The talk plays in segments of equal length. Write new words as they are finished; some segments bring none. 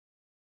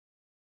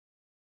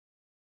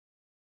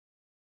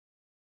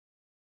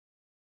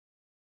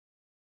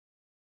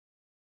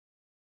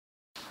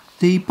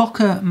The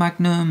Boker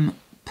Magnum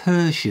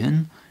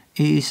Persian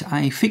is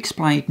a fixed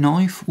blade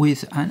knife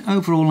with an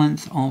overall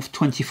length of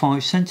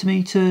 25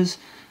 centimetres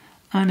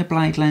and a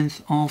blade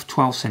length of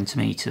 12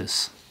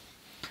 centimetres.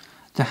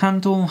 The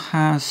handle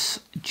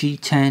has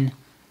G10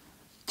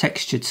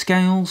 textured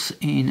scales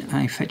in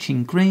a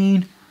fetching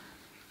green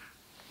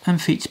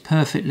and fits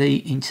perfectly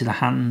into the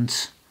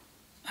hands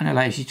and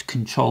allows you to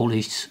control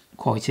it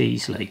quite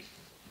easily.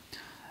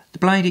 The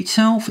blade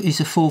itself is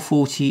a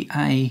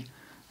 440A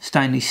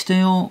stainless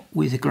steel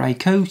with a grey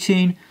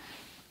coating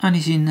and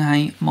is in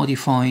a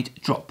modified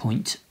drop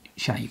point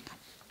shape.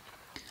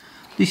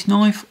 This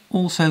knife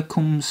also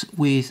comes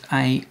with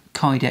a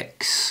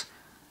Kydex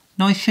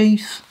knife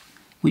sheath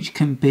which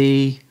can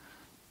be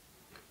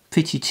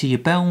fitted to your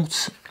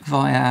belt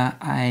via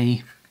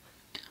a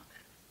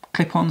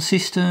clip-on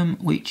system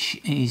which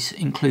is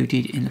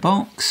included in the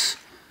box,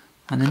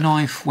 and the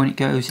knife, when it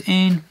goes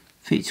in,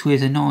 fits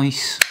with a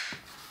nice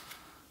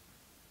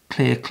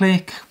clear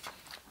click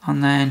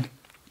and then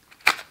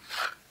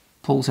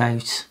pulls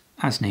out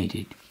as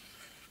needed.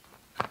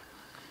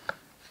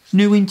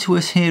 New into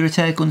us here at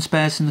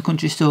Airgunspares and the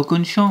Countrystore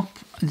Gunshop,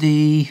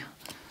 the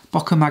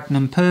Boker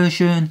Magnum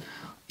Persian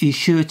is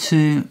sure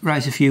to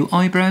raise a few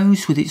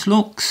eyebrows with its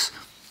looks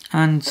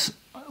and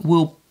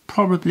will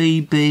probably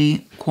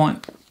be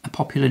quite a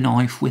popular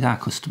knife with our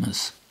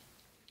customers.